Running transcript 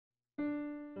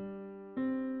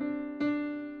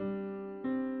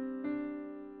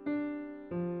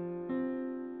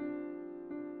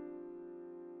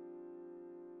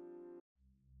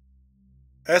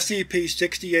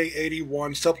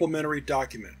SCP-6881 Supplementary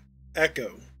Document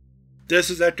Echo. This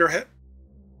is Agent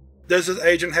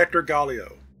Hector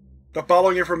GALLIO. The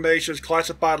following information is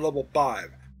classified Level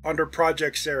 5, under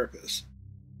Project Serapis.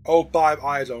 O5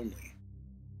 eyes only.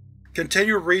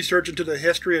 Continue research into the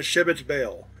history of Shibbet's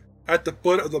Vale, at the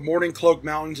foot of the Morning Cloak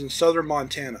Mountains in southern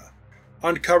Montana,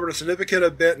 uncovered a significant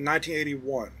event in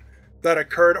 1981 that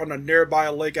occurred on the nearby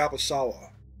Lake Apasawa.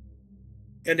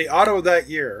 In the autumn of that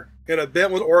year, an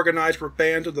event was organized for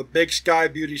fans of the Big Sky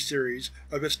Beauty series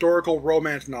of historical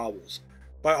romance novels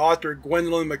by author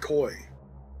Gwendolyn McCoy.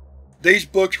 These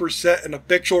books were set in a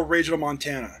fictional region of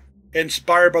Montana,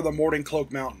 inspired by the Morning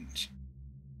Cloak Mountains.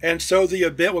 And so the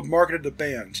event was marketed to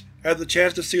fans as a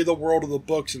chance to see the world of the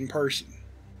books in person.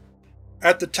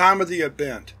 At the time of the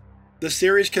event, the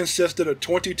series consisted of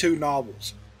 22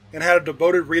 novels, and had a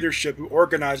devoted readership who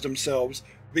organized themselves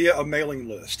via a mailing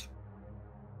list.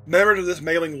 Members of this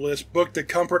mailing list booked the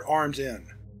Comfort Arms Inn,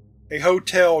 a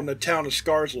hotel in the town of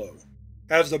Scarslow,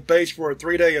 as the base for a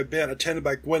 3-day event attended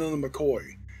by Gwendolyn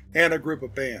McCoy and a group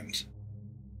of fans.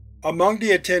 Among the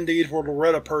attendees were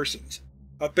Loretta Parsons,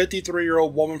 a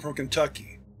 53-year-old woman from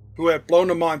Kentucky, who had flown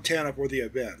to Montana for the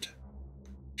event.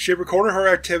 She recorded her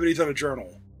activities in a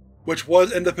journal, which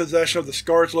was in the possession of the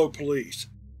Scarslow police,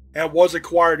 and was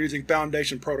acquired using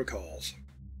Foundation protocols.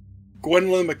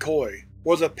 Gwendolyn McCoy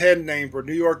was a pen name for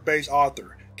New York-based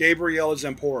author Gabriella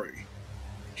ZAMPORI.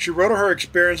 She wrote of her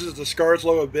experiences at the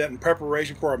Scarslow event in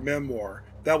preparation for a memoir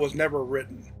that was never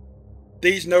written.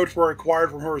 These notes were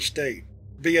acquired from her estate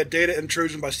via data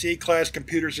intrusion by C-Class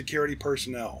computer security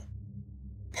personnel.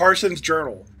 Parsons'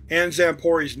 journal and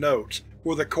ZAMPORI's notes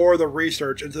were the core of the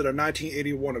research into the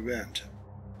 1981 event.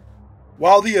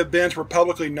 While the events were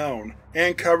publicly known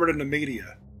and covered in the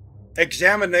media,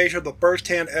 examination of the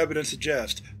first-hand evidence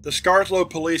suggests the Scarslow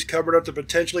police covered up the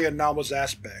potentially anomalous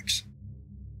aspects.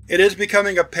 It is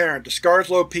becoming apparent the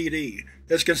Scarslow PD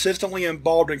is consistently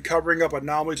involved in covering up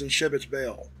anomalies in Shibbet's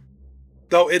Vale,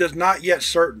 though it is not yet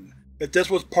certain if this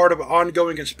was part of an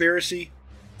ongoing conspiracy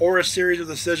or a series of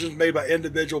decisions made by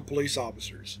individual police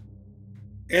officers.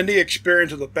 In the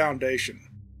experience of the Foundation,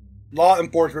 law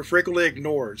enforcement frequently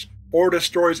ignores or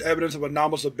destroys evidence of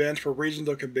anomalous events for reasons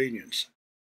of convenience.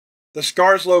 The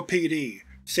Scarslow PD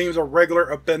seems a regular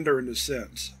offender in this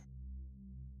sense.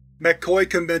 McCoy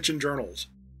Convention Journals,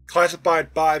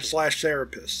 Classified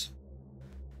 5/Serapis.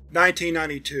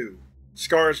 1992.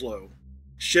 Scarslow,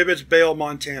 Shibbet's Vale,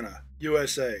 Montana,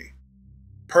 USA.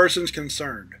 Persons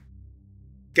concerned: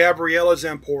 Gabriella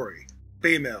ZAMPORI,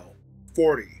 female,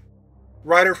 40.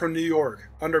 Writer from New York,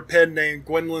 under pen name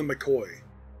Gwendolyn McCoy.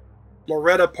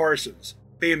 Loretta Parsons,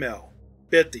 female,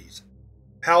 50s.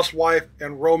 Housewife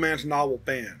and romance novel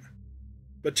fan.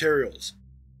 Materials: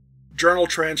 Journal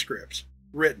transcripts,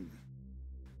 written.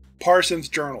 Parsons'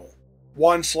 Journal,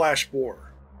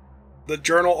 1/4. The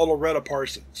Journal of Loretta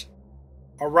Parsons.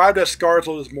 Arrived at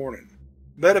Scarslow this morning.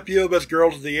 Met a few of us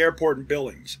girls at the airport in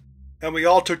Billings, and we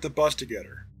all took the bus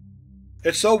together.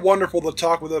 It's so wonderful to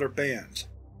talk with other fans.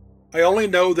 I only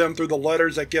know them through the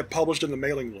letters that get published in the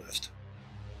mailing list.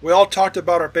 We all talked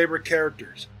about our favorite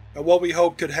characters, and what we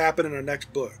hoped could happen in the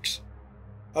next books.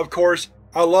 Of course,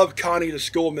 I love Connie the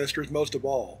schoolmistress most of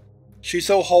all. She's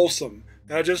so wholesome,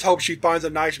 and I just hope she finds a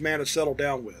nice man to settle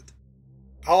down with.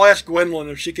 I'll ask Gwendolyn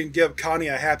if she can give Connie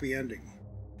a happy ending.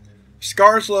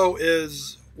 Scarslow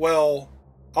is, well,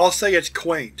 I'll say it's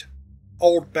quaint,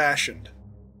 old-fashioned.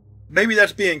 Maybe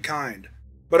that's being kind,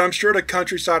 but I'm sure the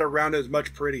countryside around it is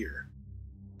much prettier.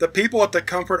 The people at the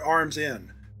Comfort Arms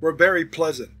Inn were very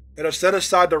pleasant, and have set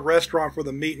aside the restaurant for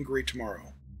the meet and greet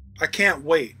tomorrow. I can't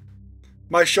wait.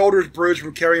 My shoulders bruised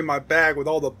from carrying my bag with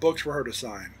all the books for her to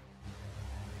sign.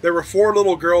 There were 4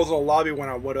 little girls in the lobby when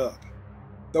I went up.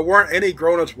 There weren't any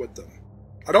grown-ups with them.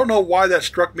 I don't know why that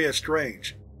struck me as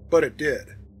strange, but it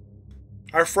did.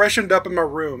 I freshened up in my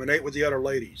room and ate with the other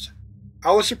ladies.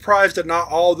 I was surprised that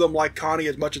not all of them like Connie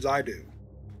as much as I do.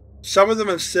 Some of them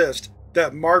insist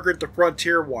that Margaret the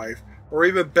Frontier Wife, or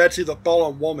even Betsy the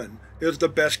Fallen Woman, is the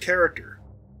best character.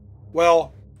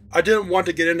 Well, I didn't want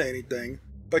to get into anything,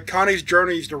 but Connie's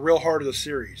journey is the real heart of the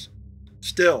series.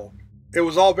 Still, it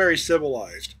was all very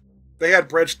civilized. They had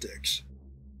breadsticks.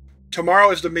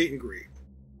 Tomorrow is the meet and greet.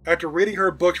 After reading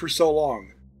her books for so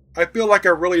long, I feel like I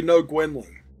really know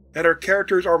Gwendolyn, and her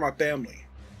characters are my family.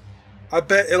 I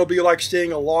bet it'll be like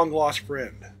seeing a long-lost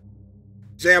friend.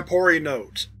 ZAMPORI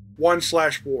Notes,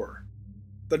 1/4.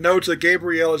 The notes of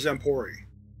Gabriella ZAMPORI.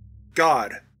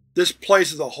 God, this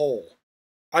place is a hole.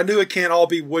 I knew it can't all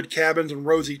be wood cabins and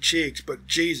rosy cheeks, but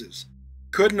Jesus,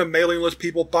 couldn't the mailing list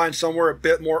people find somewhere a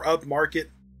bit more upmarket?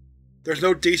 There's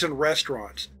no decent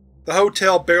restaurants, The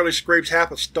hotel barely scrapes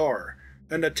half a star,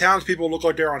 and the townspeople look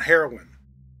like they're on heroin,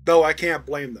 though I can't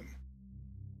blame them.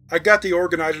 I got the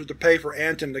organizers to pay for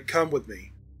Anton to come with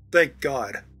me. Thank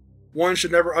God. One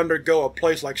should never undergo a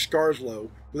place like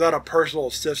Scarslow without a personal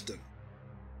assistant.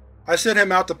 I sent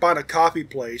him out to find a coffee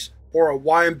place or a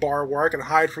wine bar where I can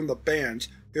hide from the bands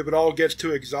if it all gets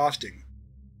too exhausting,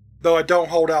 though I don't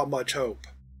hold out much hope.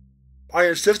 I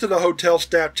insisted the hotel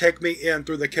staff take me in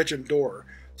through the kitchen door,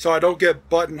 so I don't get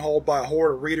buttonholed by a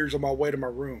horde of readers on my way to my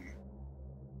room.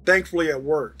 Thankfully it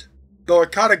worked, though I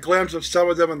caught a glimpse of some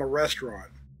of them in the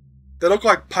restaurant. They looked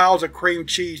like piles of cream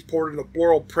cheese poured into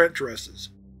floral print dresses.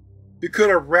 You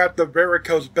could have wrapped the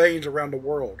varicose veins around the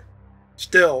world.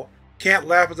 Still, can't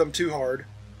laugh at them too hard.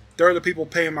 They're the people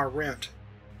paying my rent.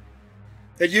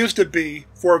 It used to be,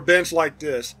 for events like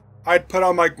this, I'd put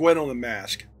on my Gwendolyn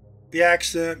mask. The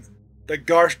accent, the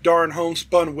gosh darn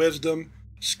homespun wisdom,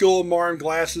 school-marm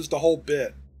glasses, the whole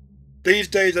bit. These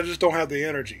days I just don't have the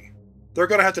energy. They're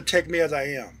gonna have to take me as I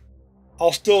am.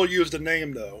 I'll still use the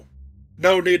name, though.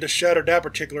 No need to shatter that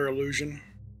particular illusion.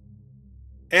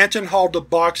 Anton hauled the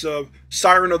box of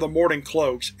Siren of the Morning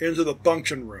Cloaks into the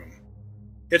function room.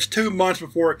 It's 2 months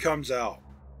before it comes out.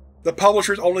 The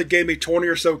publishers only gave me 20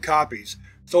 or so copies,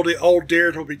 so the old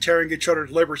dears will be tearing each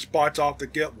other's liver spots off to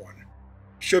get one.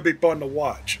 Should be fun to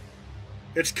watch.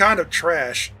 It's kind of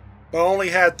trash, but I only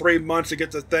had 3 months to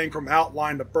get the thing from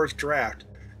outline to first draft,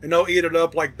 and they'll eat it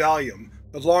up like Valium,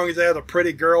 as long as they have a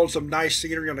pretty girl and some nice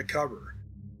scenery on the cover,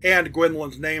 and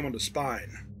Gwendolyn's name on the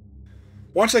spine.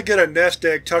 Once I get a nest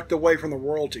egg tucked away from the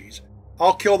royalties,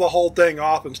 I'll kill the whole thing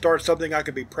off and start something I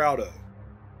can be proud of.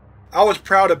 I was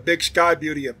proud of Big Sky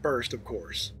Beauty at first, of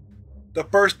course. The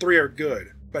first 3 are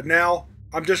good, but now,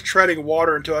 I'm just treading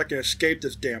water until I can escape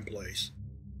this damn place.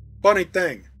 Funny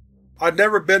thing, I'd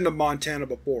never been to Montana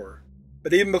before,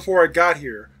 but even before I got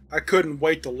here, I couldn't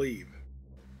wait to leave.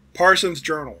 Parsons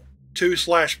Journal,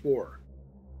 2/4.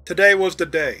 Today was the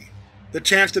day. The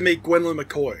chance to meet Gwendolyn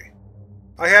McCoy.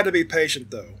 I had to be patient,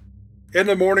 though. In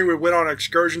the morning we went on an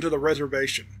excursion to the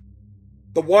reservation.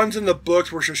 The ones in the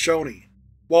books were Shoshone,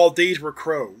 while these were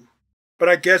Crow, but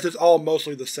I guess it's all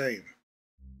mostly the same.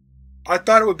 I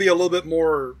thought it would be a little bit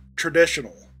more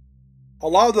traditional. A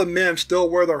lot of the men still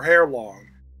wear their hair long,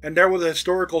 and there was a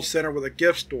historical center with a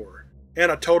gift store,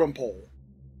 and a totem pole,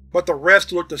 but the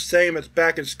rest looked the same as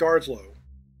back in Scarslow.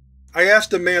 I asked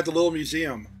the man at the little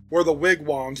museum where the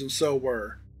wigwams and so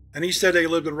were, and he said they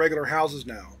lived in regular houses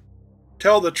now.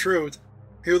 Tell the truth,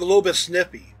 he was a little bit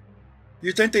snippy.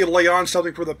 You'd think they'd lay on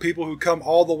something for the people who come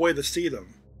all the way to see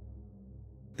them.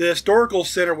 The historical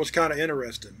center was kinda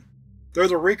interesting.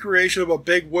 There's a recreation of a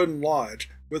big wooden lodge,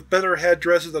 with feather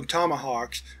headdresses and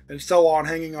tomahawks and so on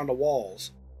hanging on the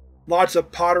walls. Lots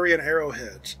of pottery and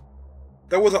arrowheads.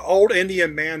 There was an old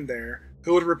Indian man there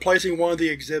who was replacing one of the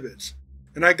exhibits,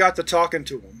 and I got to talking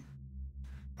to him.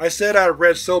 I said I had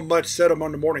read so much said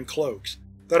among the Morning Cloaks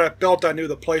that I felt I knew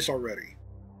the place already.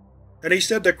 And he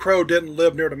said the Crow didn't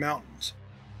live near the mountains.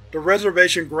 The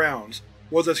reservation grounds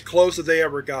was as close as they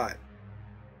ever got.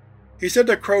 He said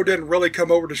the Crow didn't really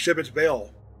come over to Shibbet's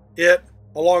Vale. It,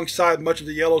 alongside much of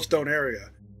the Yellowstone area,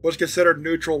 was considered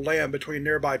neutral land between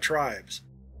nearby tribes.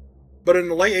 But in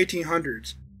the late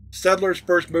 1800s, settlers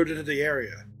first moved into the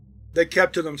area. They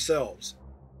kept to themselves.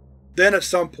 Then at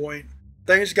some point,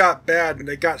 things got bad and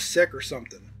they got sick or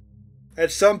something.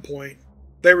 At some point,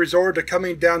 they resorted to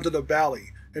coming down to the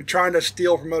valley and trying to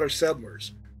steal from other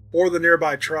settlers, or the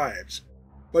nearby tribes,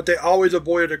 but they always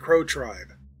avoided the Crow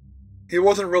tribe. He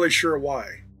wasn't really sure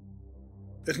why.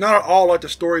 It's not at all like the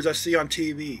stories I see on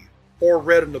TV, or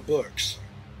read in the books.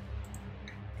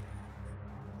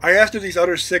 I asked if these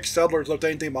other 6 settlers left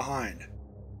anything behind.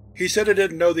 He said they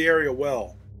didn't know the area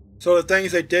well, so the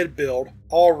things they did build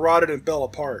all rotted and fell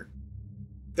apart.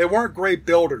 They weren't great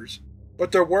builders,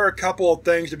 but there were a couple of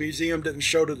things the museum didn't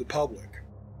show to the public.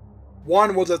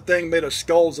 One was a thing made of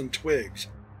skulls and twigs,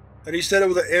 and he said it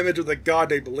was an image of the god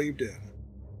they believed in.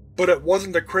 But it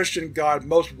wasn't the Christian god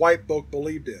most white folk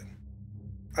believed in.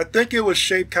 I think it was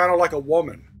shaped kinda like a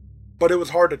woman, but it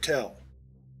was hard to tell.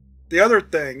 The other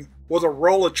thing was a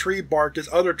roll of tree bark this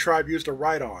other tribe used to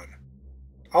write on.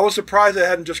 I was surprised it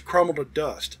hadn't just crumbled to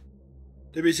dust.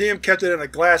 The museum kept it in a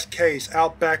glass case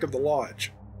out back of the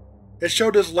lodge. It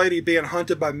showed this lady being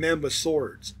hunted by men with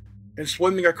swords, and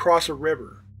swimming across a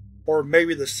river, or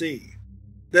maybe the sea,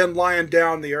 then lying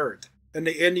down on the earth, and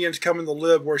the Indians coming to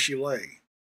live where she lay.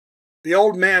 The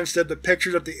old man said the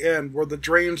pictures at the end were the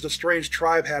dreams the strange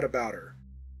tribe had about her.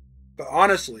 But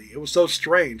honestly, it was so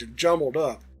strange and jumbled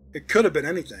up, it could have been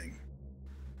anything.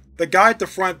 The guy at the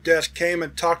front desk came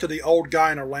and talked to the old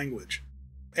guy in her language.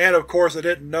 And of course I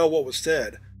didn't know what was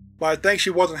said, but I think she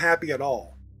wasn't happy at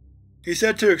all. He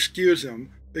said to excuse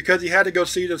him because he had to go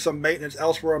see to some maintenance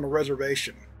elsewhere on the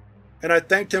reservation, and I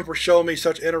thanked him for showing me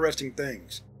such interesting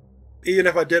things, even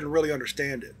if I didn't really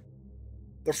understand it.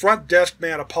 The front desk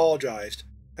man apologized,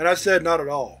 and I said not at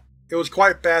all. It was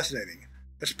quite fascinating,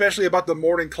 especially about the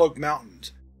Morning Cloak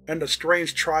Mountains and the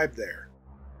strange tribe there,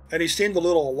 and he seemed a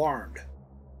little alarmed.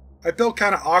 I felt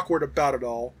kinda awkward about it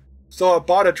all, so I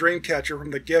bought a dreamcatcher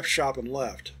from the gift shop and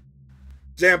left.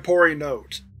 ZAMPORI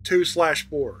Notes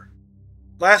 2/4.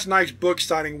 Last night's book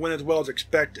signing went as well as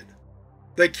expected.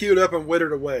 They queued up and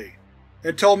withered away,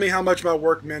 and told me how much my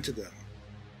work meant to them.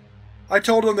 I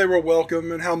told them they were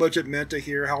welcome and how much it meant to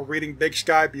hear how reading Big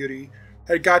Sky Beauty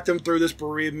had got them through this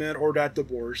bereavement or that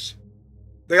divorce.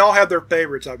 They all have their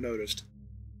favorites, I've noticed.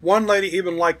 One lady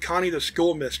even liked Connie the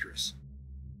schoolmistress.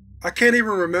 I can't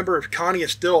even remember if Connie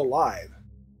is still alive.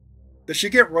 Did she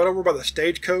get run over by the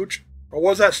stagecoach, or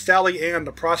was that Sally Ann,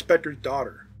 the prospector's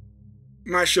daughter?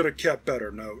 I should have kept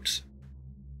better notes.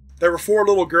 There were 4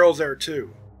 little girls there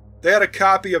too. They had a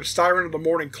copy of Siren of the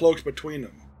Morning Cloaks between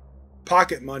them.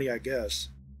 Pocket money, I guess.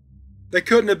 They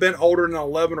couldn't have been older than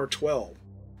 11 or 12.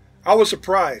 I was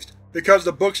surprised, because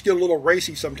the books get a little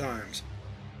racy sometimes.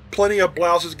 Plenty of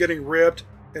blouses getting ripped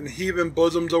and heaving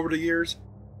bosoms over the years.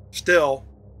 Still,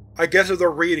 I guess if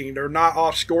they're reading, they're not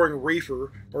off scoring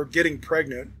reefer or getting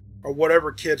pregnant, or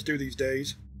whatever kids do these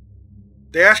days.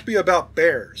 They asked me about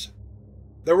bears.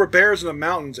 There were bears in the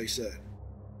mountains, they said.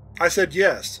 I said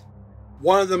yes.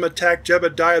 One of them attacked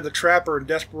Jebediah the Trapper in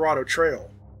Desperado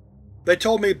Trail. They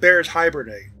told me bears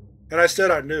hibernate, and I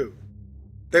said I knew.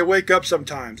 They wake up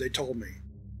sometimes, they told me.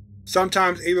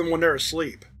 Sometimes even when they're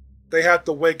asleep. They have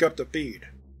to wake up to feed.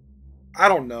 I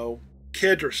don't know.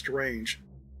 Kids are strange.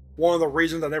 One of the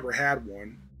reasons I never had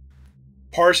one.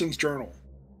 Parsons Journal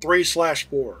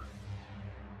 3/4.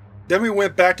 Then we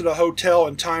went back to the hotel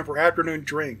in time for afternoon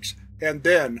drinks, and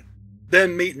then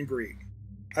meet and greet.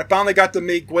 I finally got to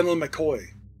meet Gwendolyn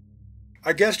McCoy.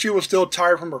 I guess she was still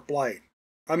tired from her flight.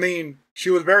 I mean, she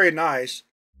was very nice,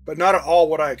 but not at all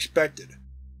what I expected.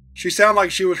 She sounded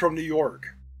like she was from New York.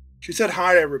 She said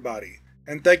hi to everybody,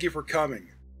 and thank you for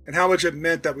coming, and how much it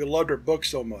meant that we loved her book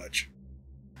so much.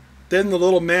 Then the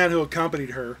little man who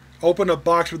accompanied her opened a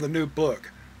box with a new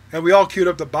book, and we all queued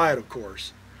up to buy it, of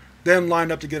course, then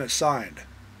lined up to get it signed.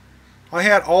 I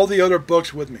had all the other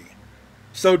books with me.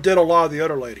 So did a lot of the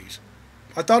other ladies.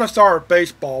 I thought I saw her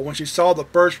baseball when she saw the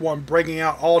first one breaking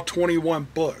out all 21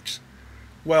 books.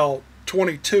 Well,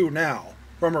 22 now,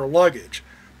 from her luggage,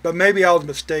 but maybe I was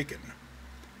mistaken.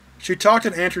 She talked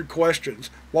and answered questions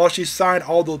while she signed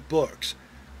all those books,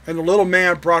 and the little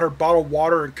man brought her bottled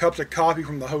water and cups of coffee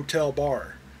from the hotel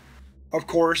bar. Of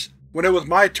course, when it was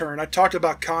my turn, I talked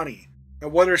about Connie,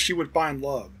 and whether she would find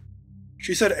love.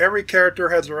 She said every character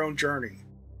has their own journey,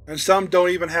 and some don't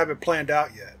even have it planned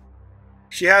out yet.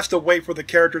 She has to wait for the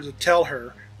characters to tell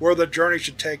her where the journey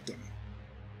should take them.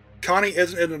 Connie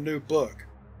isn't in the new book,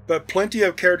 but plenty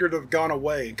of characters have gone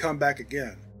away and come back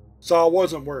again, so I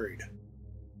wasn't worried.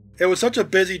 It was such a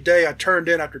busy day I turned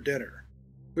in after dinner.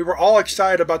 We were all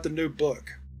excited about the new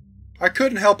book. I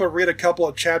couldn't help but read a couple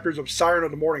of chapters of Siren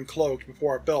of the Morning Cloaks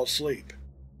before I fell asleep.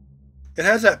 It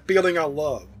has that feeling I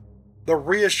love, the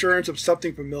reassurance of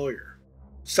something familiar,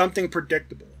 something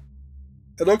predictable.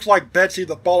 It looks like Betsy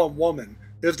the Fallen Woman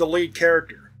is the lead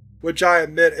character, which I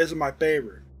admit isn't my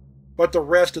favorite, but the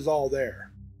rest is all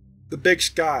there. The big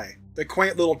sky, the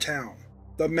quaint little town,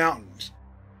 the mountains,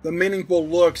 the meaningful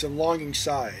looks and longing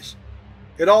sighs.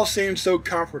 It all seems so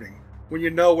comforting when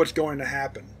you know what's going to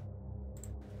happen.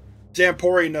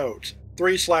 ZAMPORI Notes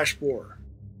 3/4.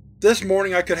 This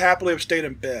morning I could happily have stayed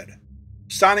in bed.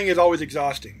 Signing is always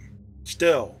exhausting.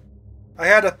 Still, I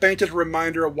had the faintest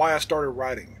reminder of why I started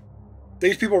writing.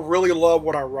 These people really love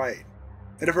what I write,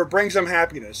 and if it brings them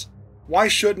happiness, why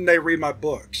shouldn't they read my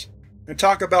books, and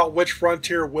talk about which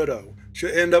frontier widow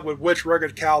should end up with which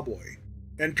rugged cowboy,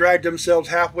 and drag themselves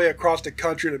halfway across the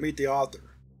country to meet the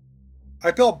author?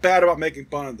 I felt bad about making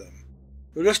fun of them.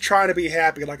 They're just trying to be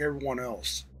happy like everyone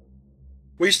else.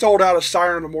 We sold out of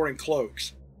Siren of the Morning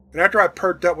Cloaks, and after I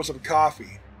perked up with some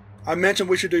coffee, I mentioned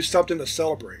we should do something to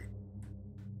celebrate.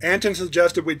 Anton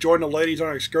suggested we join the ladies on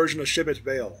an excursion to Shibbet's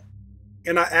Vale,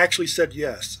 and I actually said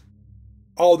yes,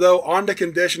 although on the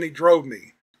condition he drove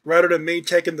me, rather than me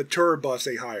taking the tour bus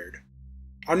they hired.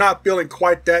 I'm not feeling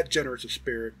quite that generous of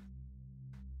spirit.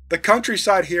 The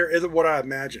countryside here isn't what I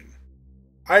imagined.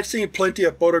 I'd seen plenty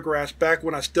of photographs back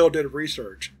when I still did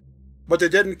research, but they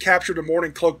didn't capture the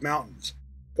Morning Cloak Mountains,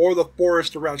 or the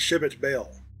forest around Shibbet's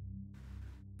Vale.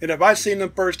 And if I'd seen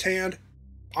them firsthand,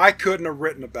 I couldn't have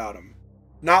written about them,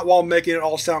 not while making it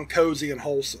all sound cozy and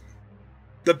wholesome.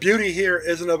 The beauty here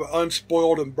isn't of an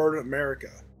unspoiled and burdened America.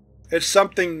 It's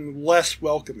something less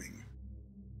welcoming.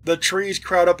 The trees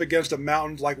crowd up against the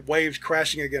mountains like waves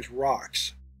crashing against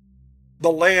rocks.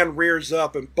 The land rears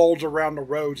up and folds around the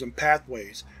roads and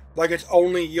pathways like it's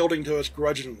only yielding to us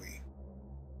grudgingly.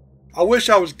 I wish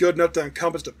I was good enough to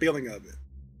encompass the feeling of it.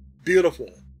 Beautiful,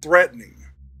 threatening,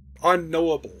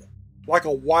 unknowable, like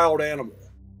a wild animal.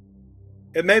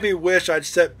 It made me wish I'd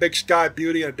set Big Sky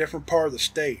Beauty in a different part of the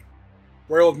state,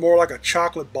 where it was more like a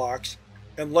chocolate box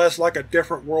and less like a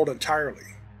different world entirely.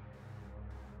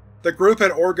 The group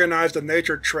had organized a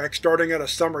nature trek starting at a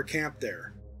summer camp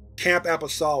there, Camp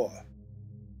Apasawa.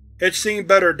 It'd seen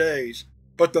better days,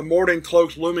 but the morning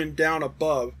cloaks looming down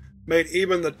above made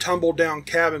even the tumble-down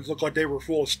cabins look like they were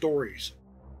full of stories.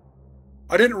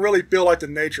 I didn't really feel like the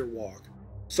nature walk,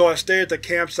 so I stayed at the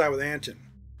campsite with Anton.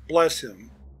 Bless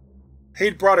him.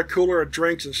 He'd brought a cooler of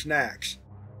drinks and snacks.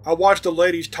 I watched the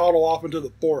ladies toddle off into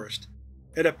the forest,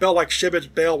 and it felt like Shibbet's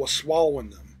Vale was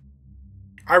swallowing them.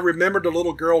 I remembered the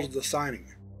little girls at the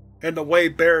signing, and the way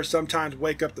bears sometimes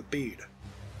wake up to feed.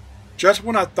 Just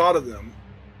when I thought of them,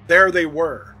 there they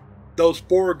were, those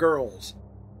 4 girls.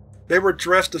 They were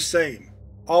dressed the same,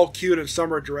 all cute in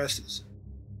summer dresses.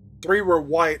 3 were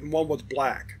white and 1 was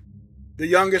black. The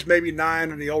youngest maybe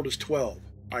 9 and the oldest 12,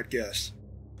 I'd guess.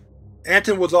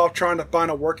 Anton was off trying to find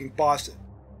a working faucet.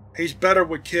 He's better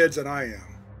with kids than I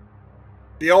am.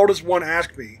 The oldest one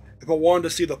asked me if I wanted to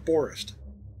see the forest.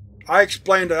 I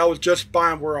explained that I was just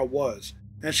fine where I was,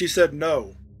 and she said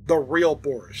no, the real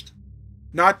forest.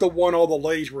 Not the one all the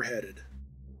ladies were headed.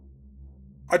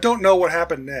 I don't know what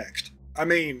happened next. I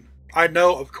mean, I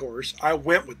know, of course, I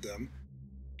went with them.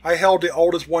 I held the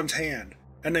oldest one's hand,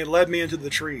 and they led me into the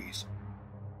trees.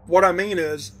 What I mean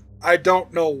is, I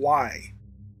don't know why.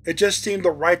 It just seemed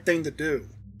the right thing to do,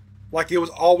 like it was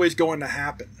always going to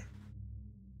happen.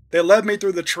 They led me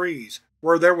through the trees,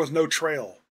 where there was no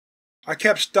trail. I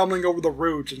kept stumbling over the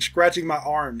roots and scratching my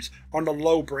arms on the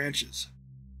low branches.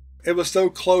 It was so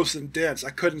close and dense I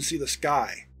couldn't see the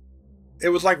sky. It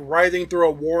was like writhing through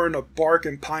a warren of bark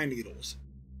and pine needles.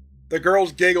 The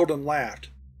girls giggled and laughed,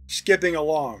 skipping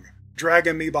along,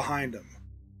 dragging me behind them.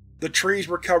 The trees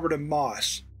were covered in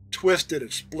moss, twisted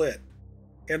and split,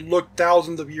 and looked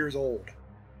thousands of years old.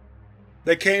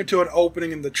 They came to an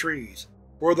opening in the trees,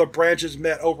 where the branches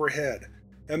met overhead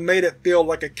and made it feel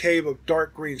like a cave of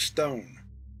dark green stone.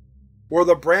 Where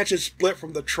the branches split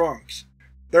from the trunks,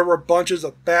 there were bunches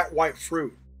of fat white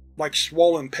fruit, like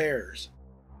swollen pears.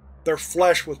 Their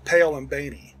flesh was pale and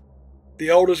veiny. The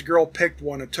oldest girl picked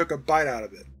one and took a bite out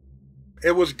of it.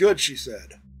 It was good, she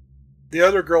said. The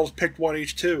other girls picked one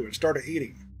each too and started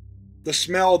eating. The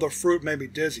smell of the fruit made me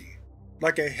dizzy,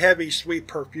 like a heavy, sweet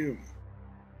perfume.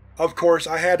 Of course,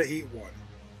 I had to eat one.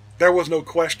 There was no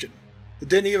question. It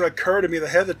didn't even occur to me to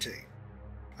hesitate.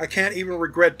 I can't even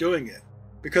regret doing it,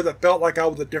 because it felt like I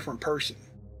was a different person.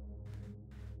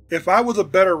 If I was a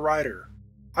better writer,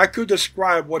 I could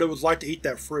describe what it was like to eat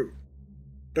that fruit.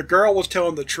 The girl was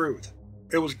telling the truth.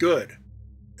 It was good.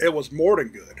 It was more than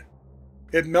good.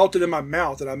 It melted in my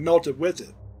mouth and I melted with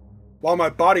it. While my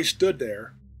body stood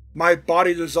there, my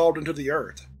body dissolved into the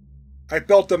earth. I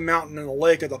felt the mountain and the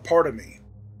lake as a part of me,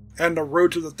 and the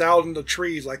roots of the thousands of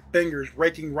trees like fingers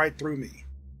raking right through me.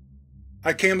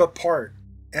 I came apart,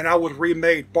 and I was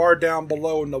remade far down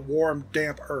below in the warm,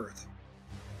 damp earth.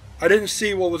 I didn't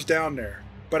see what was down there,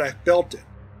 but I felt it.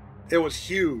 It was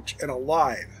huge and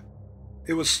alive.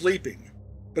 It was sleeping,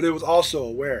 but it was also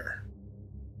aware.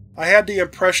 I had the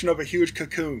impression of a huge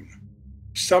cocoon,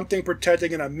 something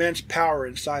protecting an immense power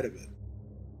inside of it.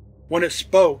 When it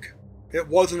spoke, it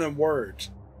wasn't in words,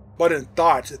 but in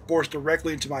thoughts it forced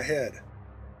directly into my head.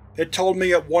 It told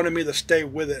me it wanted me to stay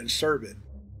with it and serve it.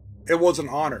 It was an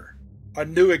honor, a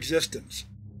new existence,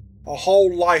 a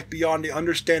whole life beyond the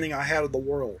understanding I had of the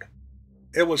world.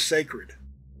 It was sacred.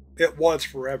 It was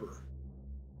forever.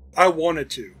 I wanted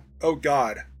to. Oh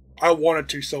God, I wanted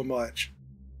to so much.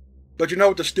 But you know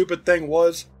what the stupid thing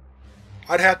was?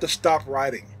 I'd have to stop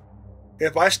writing.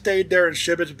 If I stayed there in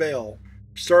Shibbet's Vale,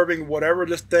 serving whatever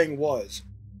this thing was,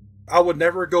 I would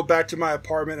never go back to my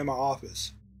apartment and my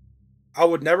office. I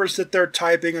would never sit there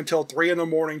typing until 3 in the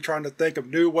morning trying to think of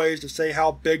new ways to say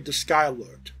how big the sky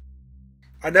looked.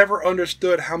 I never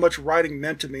understood how much writing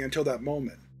meant to me until that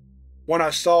moment, when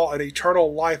I saw an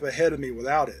eternal life ahead of me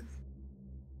without it.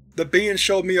 The being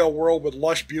showed me a world with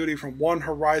lush beauty from one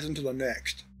horizon to the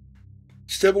next.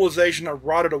 Civilization had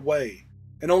rotted away,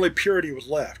 and only purity was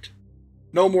left.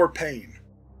 No more pain.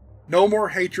 No more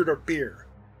hatred or fear.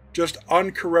 Just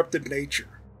uncorrupted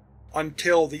nature.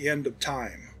 Until the end of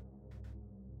time.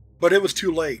 But it was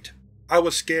too late. I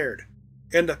was scared.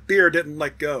 and the fear didn't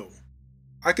let go.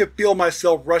 I could feel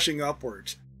myself rushing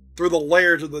upwards, through the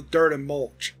layers of the dirt and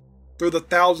mulch, through the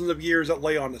thousands of years that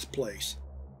lay on this place,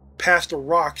 past the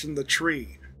rocks and the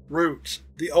tree, roots,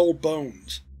 the old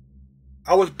bones.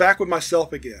 I was back with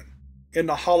myself again, in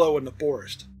the hollow in the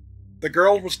forest. The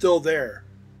girls were still there,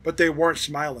 but they weren't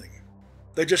smiling.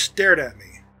 They just stared at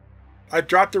me. I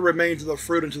dropped the remains of the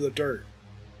fruit into the dirt.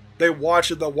 They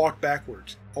watched as I walked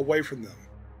backwards, away from them.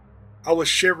 I was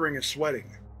shivering and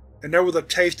sweating, and there was a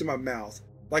taste in my mouth,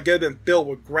 like it had been filled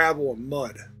with gravel and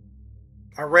mud.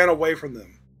 I ran away from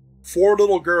them. 4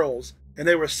 little girls, and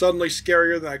they were suddenly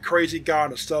scarier than a crazy guy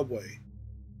on a subway.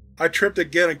 I tripped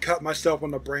again and cut myself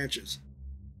on the branches.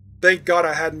 Thank God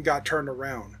I hadn't got turned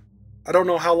around. I don't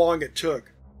know how long it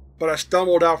took, but I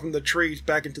stumbled out from the trees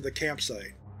back into the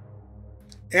campsite.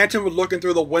 Anton was looking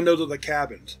through the windows of the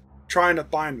cabins, trying to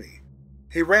find me.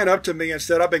 He ran up to me and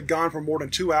said I'd been gone for more than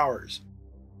 2 hours.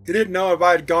 He didn't know if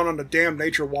I had gone on the damn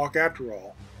nature walk after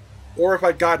all, or if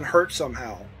I'd gotten hurt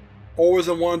somehow, or was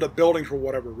in one of the buildings for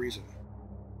whatever reason.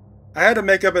 I had to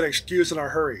make up an excuse in a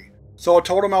hurry, so I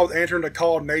told him I was answering the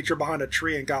call of nature behind a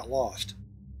tree and got lost.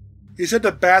 He said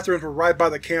the bathrooms were right by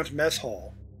the camp's mess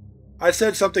hall. I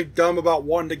said something dumb about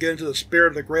wanting to get into the spirit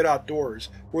of the great outdoors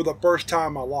for the first time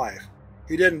in my life.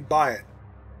 He didn't buy it,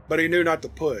 but he knew not to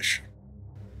push.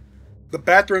 The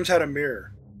bathrooms had a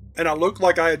mirror, and I looked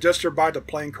like I had just survived a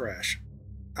plane crash.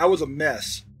 I was a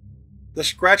mess. The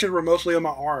scratches were mostly on my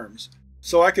arms,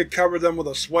 so I could cover them with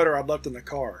a sweater I'd left in the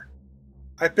car.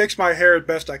 I fixed my hair as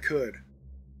best I could.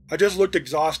 I just looked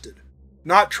exhausted,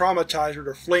 not traumatized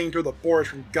or fleeing through the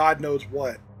forest from God knows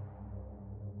what.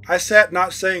 I sat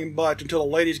not saying much until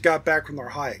the ladies got back from their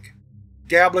hike,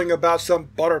 gabbling about some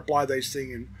butterfly they'd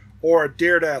seen, or a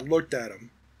deer that had looked at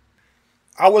them.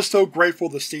 I was so grateful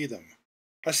to see them.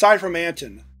 Aside from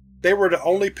Anton, they were the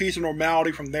only piece of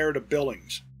normality from there to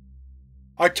Billings.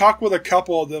 I talked with a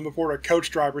couple of them before the coach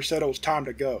driver said it was time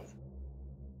to go.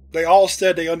 They all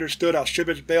said they understood how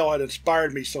Shibbet's Vale had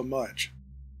inspired me so much.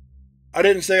 I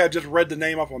didn't say I just read the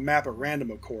name off a map at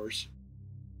random, of course.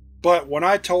 But when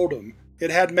I told them it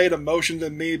had made emotions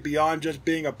in me beyond just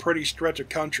being a pretty stretch of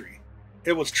country,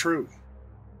 it was true.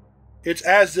 It's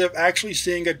as if actually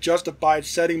seeing it justified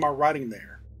setting my writing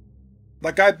there.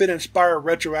 Like I'd been inspired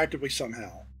retroactively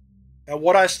somehow, and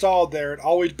what I saw there had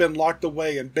always been locked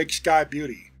away in big sky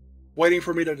beauty, waiting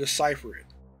for me to decipher it.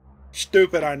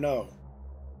 Stupid, I know,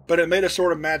 but it made a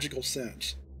sort of magical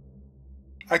sense.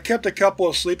 I kept a couple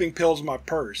of sleeping pills in my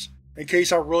purse, in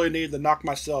case I really needed to knock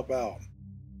myself out.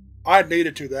 I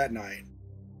needed to that night.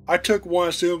 I took one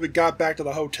as soon as we got back to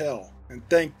the hotel, and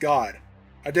thank God,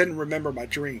 I didn't remember my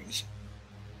dreams.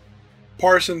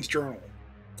 Parsons Journal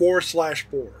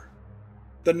 4/4.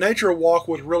 The nature walk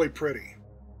was really pretty.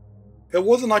 It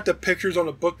wasn't like the pictures on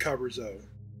the book covers, though.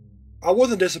 I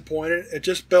wasn't disappointed, it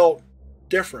just felt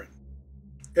different.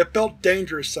 It felt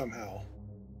dangerous somehow.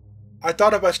 I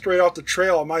thought if I strayed off the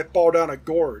trail I might fall down a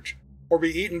gorge, or be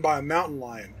eaten by a mountain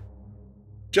lion.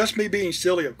 Just me being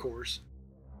silly, of course.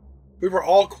 We were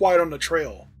all quiet on the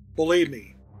trail, believe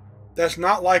me. That's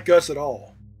not like us at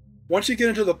all. Once you get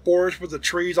into the forest with the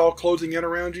trees all closing in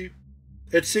around you,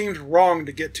 it seems wrong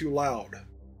to get too loud.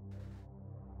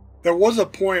 There was a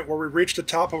point where we reached the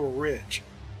top of a ridge,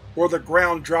 where the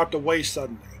ground dropped away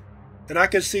suddenly, and I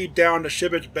could see down to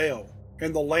Shibbet's Vale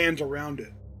and the lands around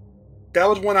it. That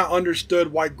was when I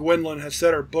understood why Gwendolyn had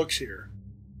set her books here.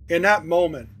 In that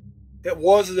moment, it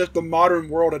was as if the modern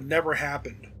world had never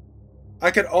happened.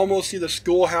 I could almost see the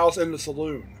schoolhouse and the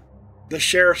saloon, the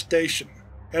sheriff's station,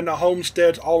 and the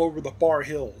homesteads all over the far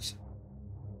hills.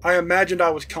 I imagined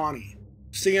I was Connie,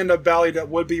 seeing the valley that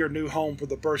would be her new home for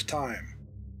the first time,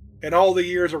 and all the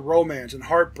years of romance and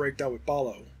heartbreak that would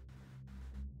follow.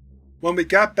 When we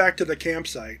got back to the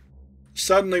campsite,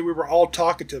 suddenly we were all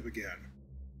talkative again.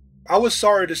 I was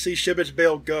sorry to see Shibbet's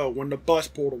Vale go when the bus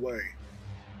pulled away.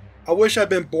 I wish I'd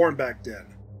been born back then,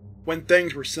 when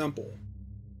things were simple.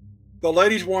 The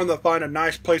ladies wanted to find a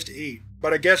nice place to eat,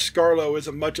 but I guess Scarlo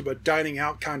isn't much of a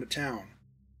dining-out kind of town.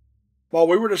 While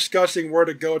we were discussing where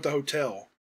to go at the hotel,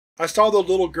 I saw the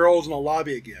little girls in the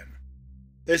lobby again.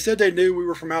 They said they knew we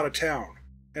were from out of town,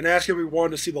 and asked if we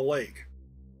wanted to see the lake.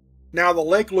 Now the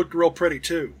lake looked real pretty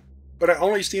too, but I'd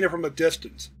only seen it from a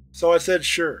distance, so I said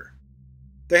sure.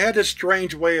 They had this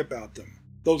strange way about them,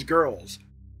 those girls,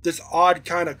 this odd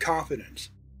kind of confidence.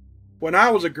 When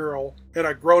I was a girl, and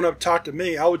a grown-up talked to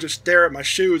me, I would just stare at my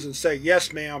shoes and say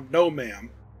yes ma'am, no ma'am,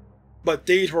 but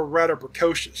these were rather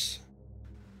precocious.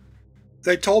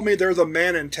 They told me there was a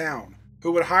man in town,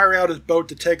 who would hire out his boat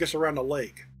to take us around the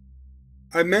lake.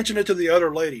 I mentioned it to the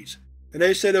other ladies, and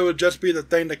they said it would just be the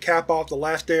thing to cap off the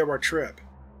last day of our trip.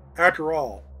 After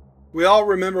all, we all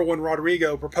remember when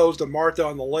Rodrigo proposed to Martha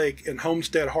on the lake in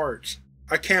Homestead Hearts.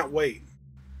 I can't wait.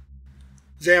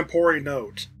 ZAMPORI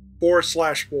notes,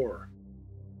 4/4.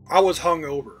 I was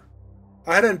hungover.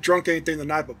 I hadn't drunk anything the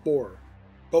night before,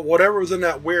 but whatever was in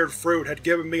that weird fruit had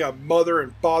given me a mother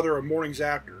and father of mornings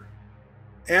after.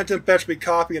 Anton fetched me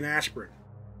coffee and aspirin,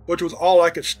 which was all I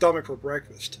could stomach for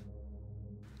breakfast.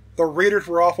 The readers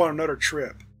were off on another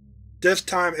trip. This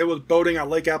time it was boating on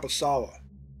Lake Apasawa.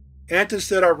 Anton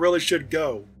said I really should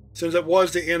go, since it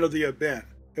was the end of the event.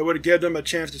 It would give them a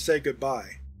chance to say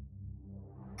goodbye.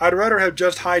 I'd rather have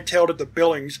just hightailed it to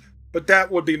Billings, but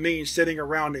that would be mean sitting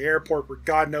around the airport for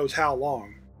God knows how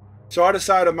long, so I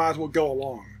decided I might as well go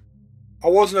along. I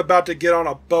wasn't about to get on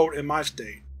a boat in my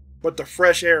state, but the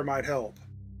fresh air might help.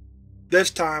 This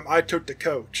time I took the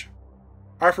coach.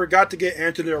 I forgot to get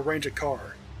Anton to arrange a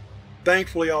car.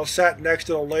 Thankfully I was sat next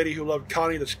to the lady who loved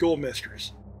Connie the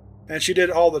schoolmistress, and she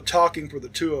did all the talking for the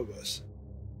two of us.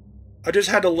 I just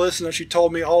had to listen as she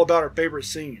told me all about her favorite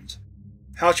scenes,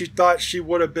 how she thought she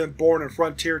would have been born in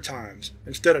frontier times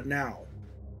instead of now,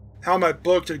 how my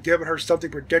books had given her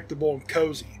something predictable and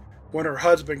cozy when her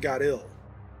husband got ill.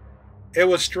 It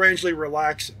was strangely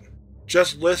relaxing,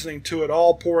 just listening to it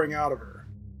all pouring out of her.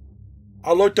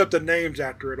 I looked up the names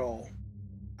after it all.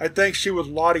 I think she was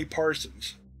Lottie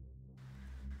Parsons.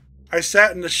 I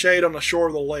sat in the shade on the shore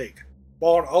of the lake,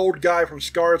 while an old guy from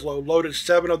Scarslow loaded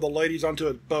 7 of the ladies onto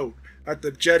his boat at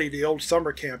the jetty the old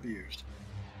summer camp used.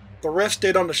 The rest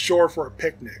stayed on the shore for a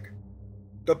picnic.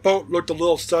 The boat looked a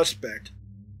little suspect,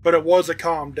 but it was a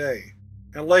calm day,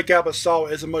 and Lake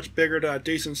Apasawa isn't much bigger than a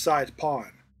decent-sized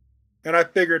pond, and I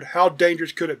figured how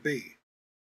dangerous could it be?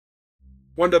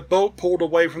 When the boat pulled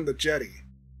away from the jetty,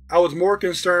 I was more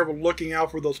concerned with looking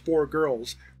out for those 4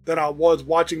 girls than I was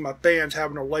watching my fans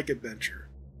having a lake adventure.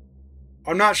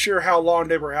 I'm not sure how long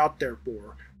they were out there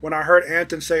for when I heard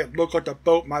Anton say it looked like the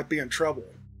boat might be in trouble.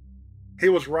 He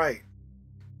was right.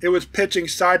 It was pitching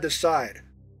side to side,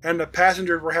 and the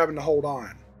passengers were having to hold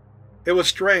on. It was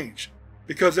strange,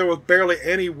 because there was barely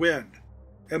any wind,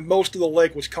 and most of the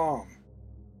lake was calm.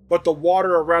 But the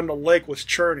water around the lake was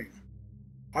churning.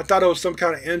 I thought it was some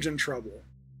kind of engine trouble,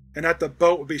 and that the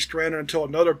boat would be stranded until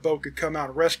another boat could come out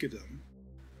and rescue them.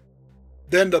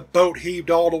 Then the boat heaved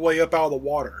all the way up out of the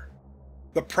water.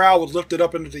 The prow was lifted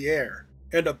up into the air,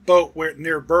 and the boat went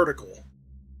near vertical.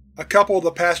 A couple of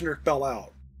the passengers fell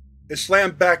out. It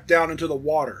slammed back down into the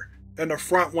water, and the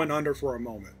front went under for a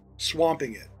moment,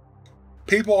 swamping it.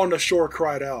 People on the shore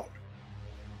cried out.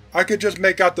 I could just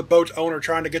make out the boat's owner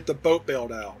trying to get the boat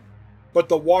bailed out, but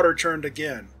the water churned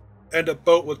again, and the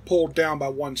boat was pulled down by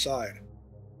one side.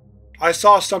 I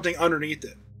saw something underneath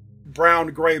it.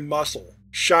 Brown-gray muscle,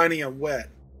 shiny and wet.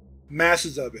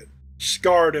 Masses of it,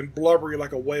 scarred and blubbery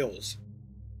like a whale's.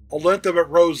 A length of it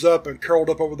rose up and curled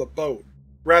up over the boat,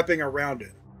 wrapping around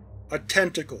it. A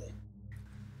tentacle.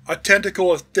 A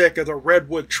tentacle as thick as a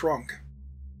redwood trunk.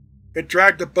 It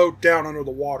dragged the boat down under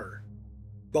the water.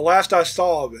 The last I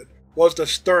saw of it was the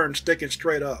stern sticking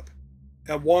straight up,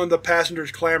 and one of the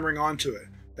passengers clambering onto it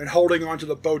and holding onto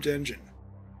the boat's engine.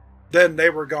 Then they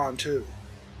were gone too,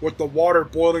 with the water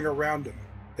boiling around them,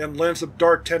 and lengths of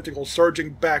dark tentacles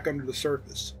surging back under the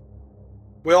surface.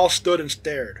 We all stood and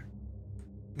stared.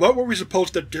 What were we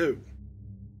supposed to do?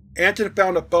 Anton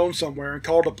found a bone somewhere and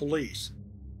called the police.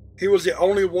 He was the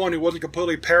only one who wasn't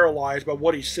completely paralyzed by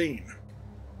what he'd seen.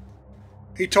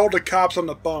 He told the cops on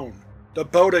the phone the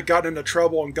boat had gotten into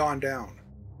trouble and gone down.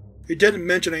 He didn't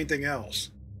mention anything else.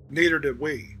 Neither did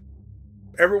we.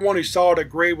 Everyone who saw it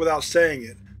agreed without saying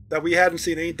it that we hadn't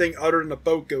seen anything other than the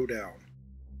boat go down.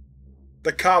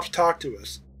 The cops talked to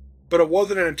us, but it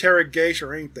wasn't an interrogation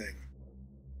or anything.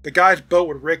 The guy's boat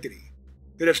was rickety.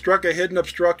 It had struck a hidden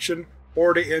obstruction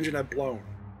or the engine had blown.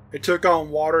 It took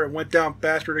on water and went down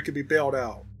faster than it could be bailed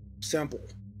out. Simple.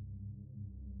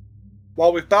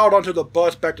 While we filed onto the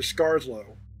bus back to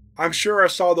Scarslow, I'm sure I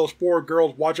saw those 4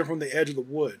 girls watching from the edge of the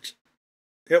woods.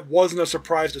 It wasn't a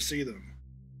surprise to see them.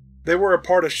 They were a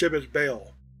part of Shibbet's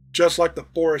Vale, just like the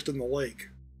forest and the lake.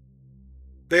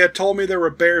 They had told me there were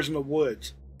bears in the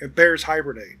woods, and bears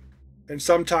hibernate, and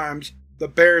sometimes the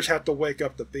bears have to wake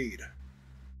up to feed.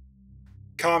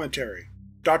 Commentary: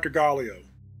 Dr. GALLIO.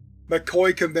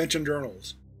 McCoy Convention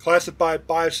Journals. Classified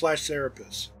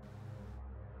 5/Serapis.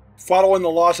 Following the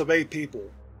loss of 8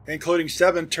 people, including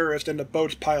 7 tourists and the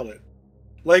boat's pilot,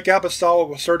 Lake Apasawa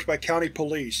was searched by county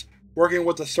police working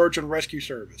with the Search and Rescue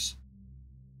Service.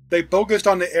 They focused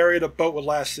on the area the boat was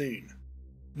last seen.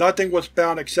 Nothing was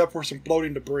found except for some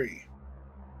floating debris.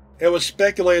 It was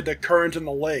speculated that currents in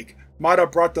the lake might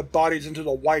have brought the bodies into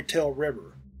the Whitetail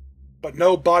River, but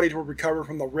no bodies were recovered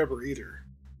from the river either.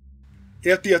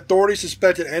 If the authorities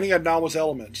suspected any anomalous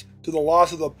elements to the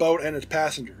loss of the boat and its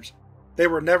passengers, they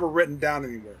were never written down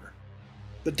anywhere.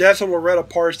 The deaths of Loretta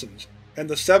Parsons and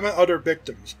the 7 other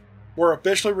victims were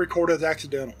officially recorded as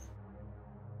accidental,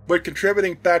 with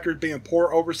contributing factors being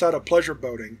poor oversight of pleasure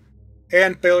boating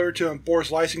and failure to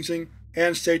enforce licensing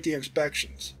and safety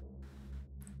inspections.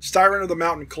 Siren of the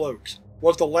Mountain Cloaks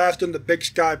was the last in the Big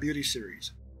Sky Beauty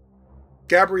series.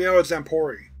 Gabriella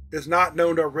ZAMPORI is not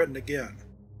known to have written again,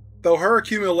 though her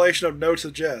accumulation of notes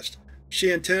suggests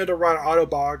she intended to write an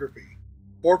autobiography,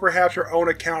 or perhaps her own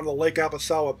account of the Lake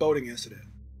Apasawa boating incident.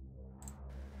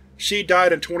 She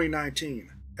died in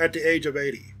 2019, at the age of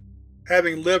 80,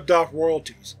 having lived off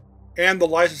royalties and the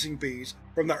licensing fees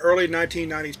from the early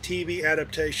 1990s TV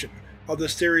adaptation of the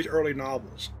series' early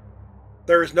novels.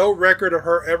 There is no record of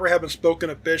her ever having spoken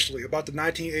officially about the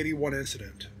 1981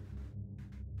 incident.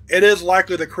 It is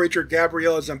likely the creature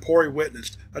Gabriella ZAMPORI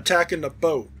witnessed attacking the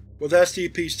boat was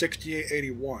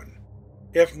SCP-6881.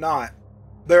 If not,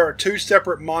 there are 2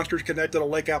 separate monsters connected to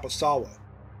Lake Apasawa,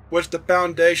 which the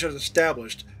Foundation has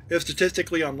established is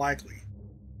statistically unlikely.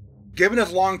 Given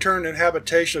its long-term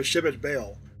inhabitation of Shibbet's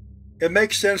Vale, it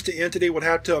makes sense the entity would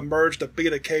have to emerge to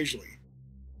feed occasionally.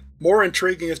 More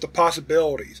intriguing is the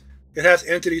possibilities it has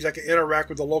entities that can interact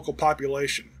with the local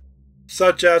population,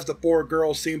 such as the 4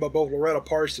 girls seen by both Loretta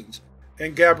Parsons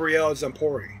and Gabriella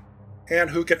ZAMPORI, and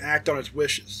who can act on its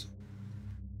wishes.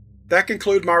 That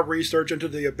concludes my research into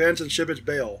the events in Shibbet's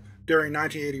Vale during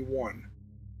 1981.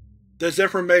 This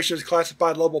information is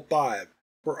classified Level 5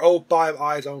 for O5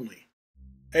 eyes only.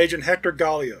 Agent Hector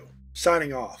GALLIO,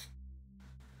 signing off.